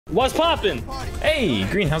What's poppin'? Hey,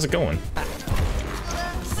 Green, how's it going?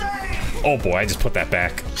 Oh boy, I just put that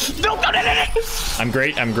back. No. I'm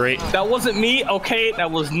great, I'm great. That wasn't me, okay? That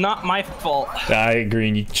was not my fault.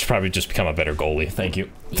 Green, you should probably just become a better goalie. Thank you.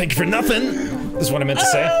 Thank you for nothing. This is what I meant to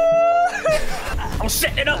say. I'm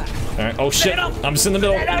setting it up. All right. Oh shit. I'm just in the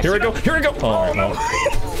middle. Here we go. Here we go. Oh no.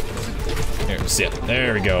 Here's it.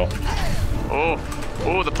 There we go.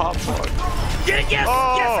 Oh, the pop frog. Get it, yes!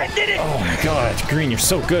 Oh. Yes, I did it! Oh my god, Green, you're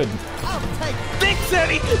so good. Thanks,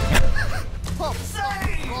 Eddie!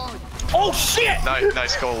 Oh shit!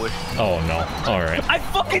 Nice goalie. Oh no. All right. I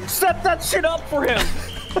fucking set that shit up for him!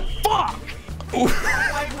 Fuck!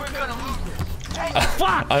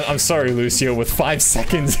 Fuck! I'm sorry, Lucio. With 5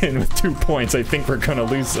 seconds in with 2 points, I think we're gonna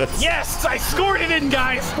lose this. Yes, I scored it in,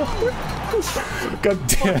 guys! God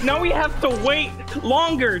damn. Now we have to wait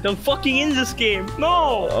longer to fucking end this game.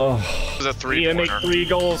 No! Oh. This is a We need to make 3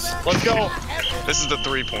 goals. Let's go. This is the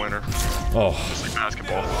 3-pointer. Oh. Just like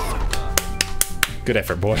basketball. Good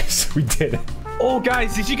effort, boys. We did it. Oh,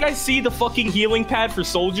 guys, did you guys see the fucking healing pad for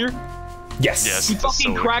Soldier? Yes. He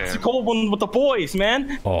fucking cracked the cold one with the boys,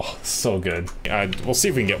 man. Oh, so good. We'll see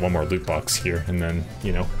if we can get one more loot box here, and then,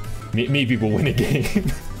 you know, maybe we'll win a game.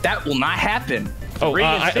 That will not happen. Oh,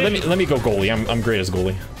 let me go goalie. I'm great as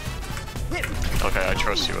goalie. Okay, I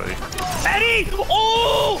trust you, Eddie. Eddie!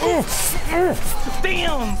 Oh!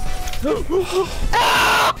 Damn!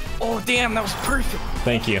 Oh, damn, that was perfect.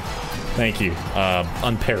 Thank you. Thank you.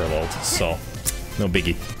 Unparalleled, so no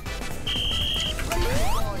biggie.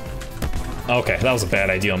 Okay, that was a bad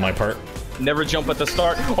idea on my part. Never jump at the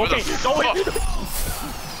start. Okay, go in.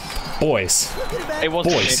 Boys. It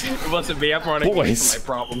wasn't Boys. me. It wasn't me. I'm running away from my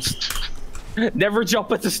problems. Never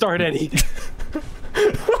jump at the start, Eddie.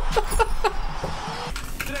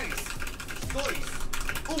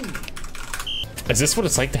 Is this what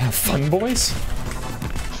it's like to have fun, boys?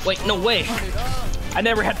 Wait, no way. I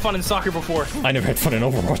never had fun in soccer before. I never had fun in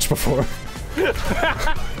Overwatch before.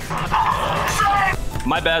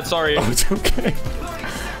 My bad, sorry. Oh, it's okay.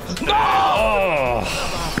 No! Oh.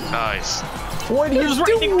 Nice. What are you He was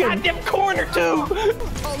right in the goddamn corner, too.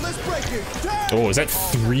 Oh, is that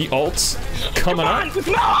 3 ults coming up?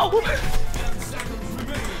 No!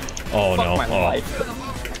 Oh Fuck no. my life.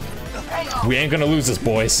 We ain't gonna lose this,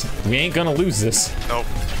 boys. We ain't gonna lose this. Nope.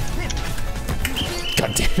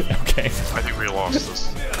 God damn it. Okay. I think we lost this.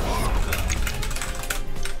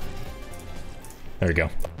 There we go.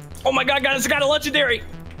 Oh my god, guys, I got a legendary.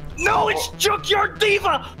 No, it's Junkyard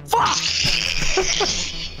Diva. Fuck.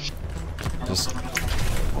 Just.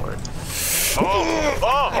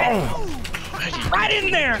 Oh! Right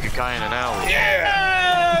in there. Like a guy in an alley.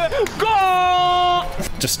 Yeah! Go!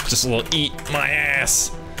 Just a little eat my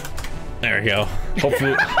ass. There we go.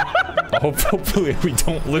 Hopefully, hopefully we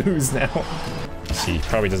don't lose now. See,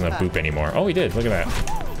 probably doesn't have boop anymore. Oh, he did. Look at that.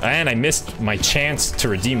 And I missed my chance to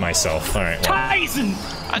redeem myself. All right. Well. Tyson!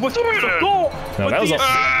 With the goal! No, that was all.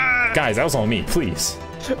 Guys, that was all me. Please.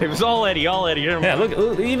 It was all Eddie. All Eddie. Yeah,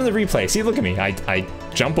 look. Even the replay. See, look at me. I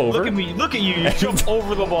jump over. Look at me. Look at you. You jump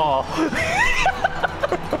over the ball.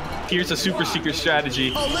 Here's a super secret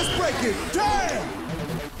strategy. Oh, let's break it. Damn!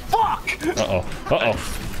 Fuck! Uh oh. Uh oh.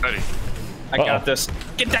 Eddie. I got this.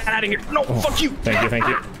 Get that out of here. No, fuck you. Thank you. Thank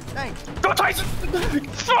you. Go, Tyson!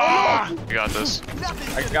 You got this.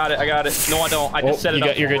 I got it. I got it. No, I don't. I just set it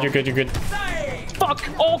up. You're good. You're good. You're good. Fuck.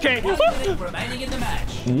 Okay. 1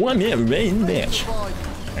 minute remaining match. All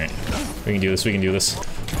right. We can do this. We can do this.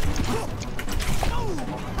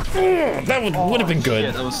 That would have been good.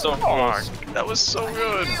 Shit, that was so close. That was so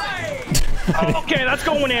good. Okay, that's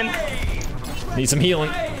going in. Need some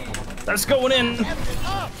healing. That's going in.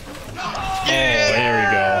 Oh, there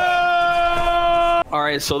we go. All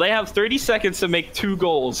right, so they have 30 seconds to make 2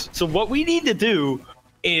 goals. So what we need to do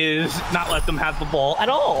is not let them have the ball at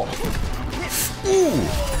all. Ooh.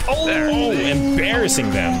 Oh, embarrassing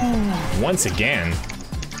them once again.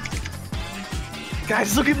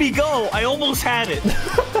 Guys, look at me go. I almost had it.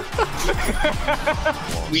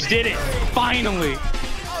 We did it. Finally.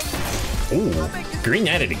 Ooh, Green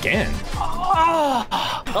at it again.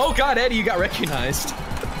 Oh god, Eddie, you got recognized.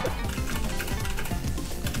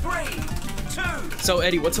 3, 2. So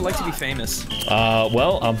Eddie, what's it like to be famous?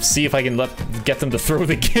 Well, I'll see if I can get them to throw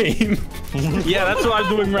the game. Yeah, that's what I'm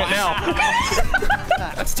doing right now.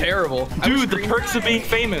 That's terrible. Dude, the perks of being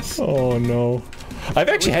famous. Oh no. I've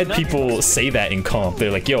actually had people say that in comp.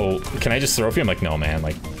 They're like, yo, can I just throw for you? I'm like, no, man.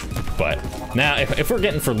 Like, But now, if we're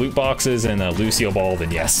getting for loot boxes and a Lucio ball,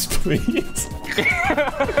 then yes, please.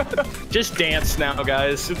 Just dance now,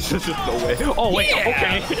 guys. It's just no way. Oh, wait,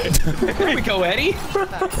 Yeah. okay. Here we go, Eddie.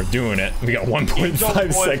 We're doing it. We got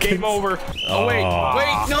 1.5 seconds. Game over. Oh, wait.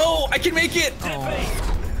 Wait, no, I can make it.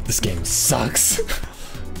 This game sucks.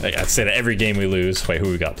 I say that every game we lose. Wait, who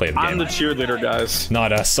we got? Play the game. I'm the cheerleader, guys.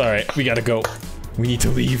 Not us. All right, we gotta go. We need to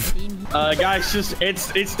leave. Guys, just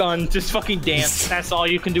it's done. Just fucking dance. That's all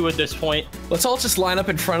you can do at this point. Let's all just line up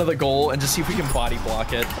in front of the goal and just see if we can body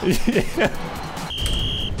block it.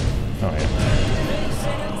 Yeah. Oh yeah.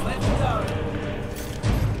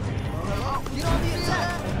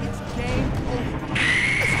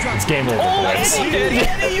 It's game over. Oh, boys.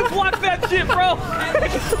 Eddie, you blocked that shit, bro.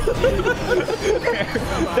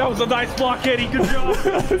 That was a nice block, Eddie. Good job.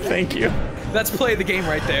 Thank you. That's play the game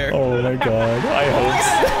right there. Oh my god. I hope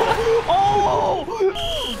Oh! You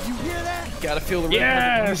hear that? Gotta feel the rhythm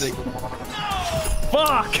Yes! of the music.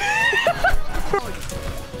 Fuck!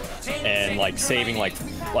 And like saving like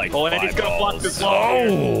Oh, Eddie's 5 gonna block balls. this ball.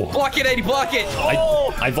 Oh! Block it, Eddie, block it.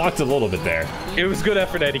 I blocked a little bit there. It was good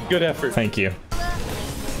effort, Eddie. Good effort. Thank you.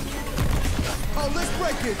 Oh, let's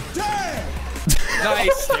break it down.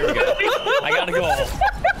 Nice. There we go. I gotta go.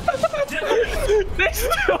 They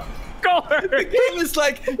still score. The game is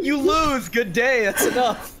like, you lose, good day, that's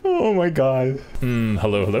enough. Oh my god.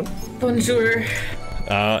 Hello, hello. Bonjour.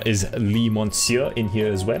 Is Lee Monsieur in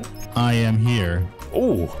here as well? I am here.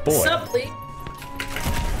 Oh, boy. Sup, Lee?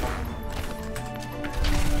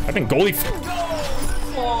 I think goalie.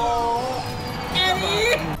 Oh,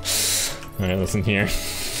 Eddie! Alright, listen here.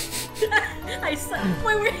 I suck.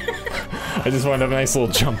 Wait. I just wanted a nice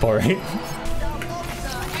little jump, alright?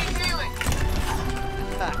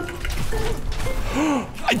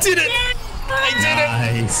 I did it! I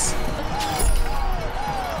Nice. did it!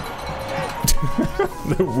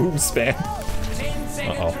 The womb spam.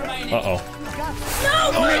 Uh-oh. Uh-oh.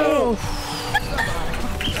 No!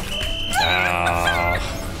 Ah.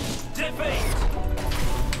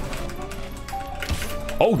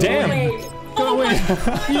 Oh, damn! Wait. Oh my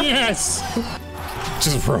Yes.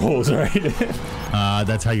 Just rolls, right?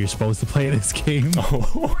 That's how you're supposed to play this game.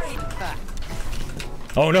 Oh.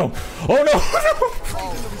 Oh no! Oh no!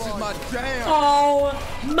 This is my jam. Oh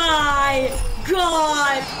my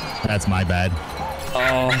god! That's my bad.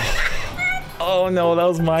 Oh no, that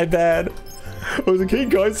was my bad. I was like, hey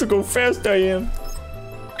guys, look how fast I am.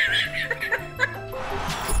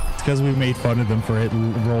 It's because we made fun of them for it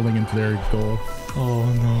rolling into their goal. Oh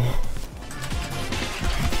no.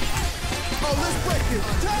 Oh, let's break it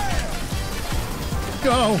down.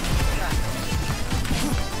 Go!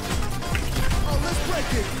 Oh, let's break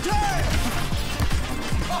it down.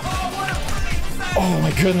 Oh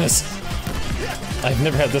my goodness. I've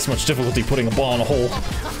never had this much difficulty putting a ball in a hole.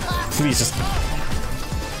 Please just.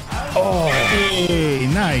 Oh. Hey,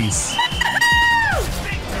 nice.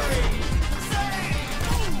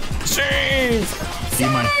 Save! Be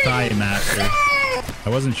my thigh master. I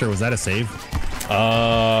wasn't sure. Was that a save?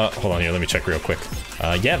 Hold on here. Let me check real quick.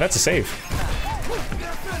 Yeah, that's a save.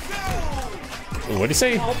 What'd he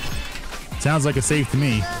say? Sounds like a save to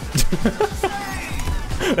me.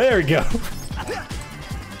 There we go.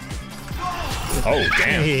 Oh,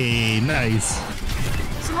 damn. Hey, nice.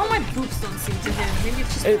 Somehow my boots don't seem to hit. Maybe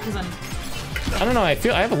it's just because I'm... I don't know. I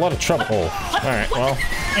feel I have a lot of trouble. Oh, all right. Well,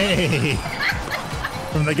 Hey.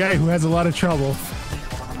 From the guy who has a lot of trouble.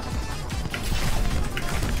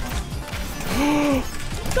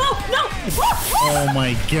 No! No! Oh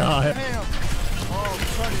my god.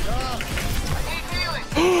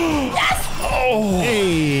 oh,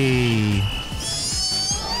 Hey.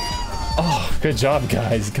 oh, good job,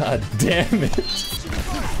 guys. God damn it.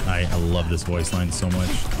 I love this voice line so much.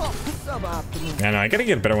 Man, I gotta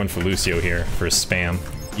get a better one for Lucio here for his spam.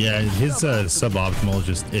 Yeah, his suboptimal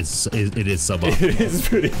just it is suboptimal. It is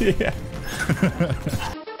pretty. Yeah.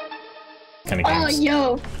 Kind of games.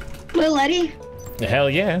 Yo, Lil Eddy. Hell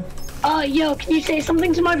yeah. Yo, can you say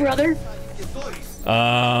something to my brother?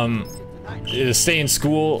 Stay in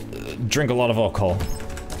school, drink a lot of alcohol.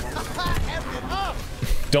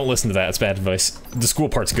 Don't listen to that, it's bad advice. The school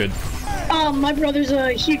part's good. My brother's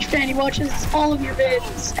a huge fan. He watches all of your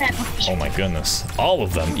vids. And Oh my goodness. All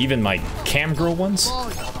of them, even my cam girl ones?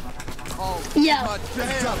 yeah,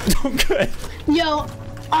 Okay. yo,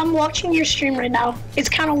 I'm watching your stream right now. It's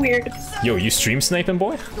kind of weird. Yo, you stream sniping,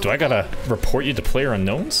 boy? Do I gotta report you to player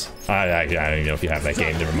unknowns? I don't even know if you have that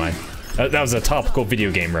game, never mind. That was a topical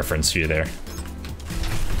video game reference for you there.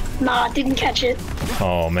 Nah, didn't catch it.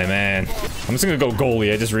 Oh, man. I'm just gonna go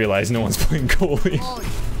goalie. I just realized no one's playing goalie.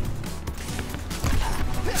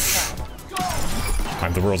 I'm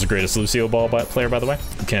I'm the world's greatest Lucio ball player, by the way.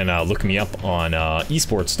 You can look me up on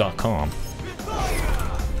esports.com.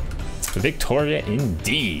 Victoria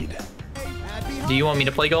indeed. Do you want me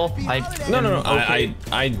to play goal? No. Okay.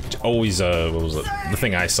 I always what was it? The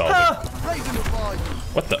thing I saw.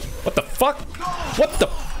 What the fuck? What the?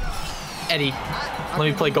 Eddy, let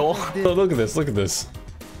me play goal. Oh, look at this. Look at this.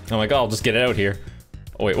 I'm like, oh, I'll just get it out here.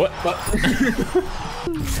 Oh wait, what?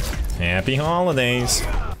 Happy holidays.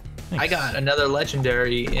 I got another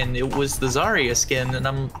legendary, and it was the Zarya skin, and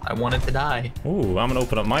I wanted to die. Ooh, I'm gonna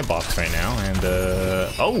open up my box right now, and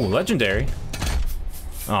oh, legendary.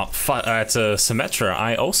 Oh, it's a Symmetra.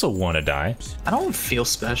 I also want to die. I don't feel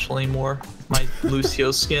special anymore. My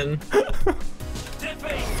Lucio skin.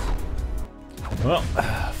 Well,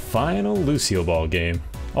 final Lucio ball game.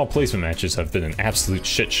 All placement matches have been an absolute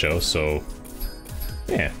shit show, so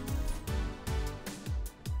yeah.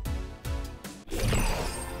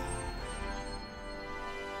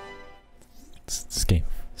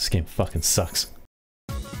 This game fucking sucks.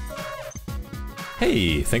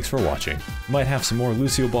 Hey, thanks for watching. Might have some more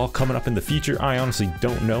Lucio Ball coming up in the future, I honestly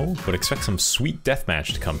don't know, but expect some sweet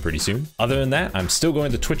deathmatch to come pretty soon. Other than that, I'm still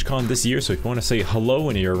going to TwitchCon this year, so if you want to say hello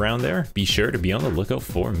and you're around there, be sure to be on the lookout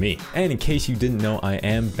for me. And in case you didn't know, I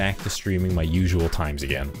am back to streaming my usual times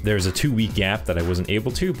again. There's a 2-week gap that I wasn't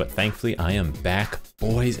able to, but thankfully I am back,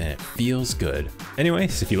 boys, and it feels good.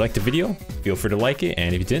 Anyways, if you liked the video, feel free to like it,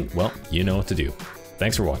 and if you didn't, well, you know what to do.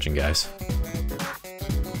 Thanks for watching, guys.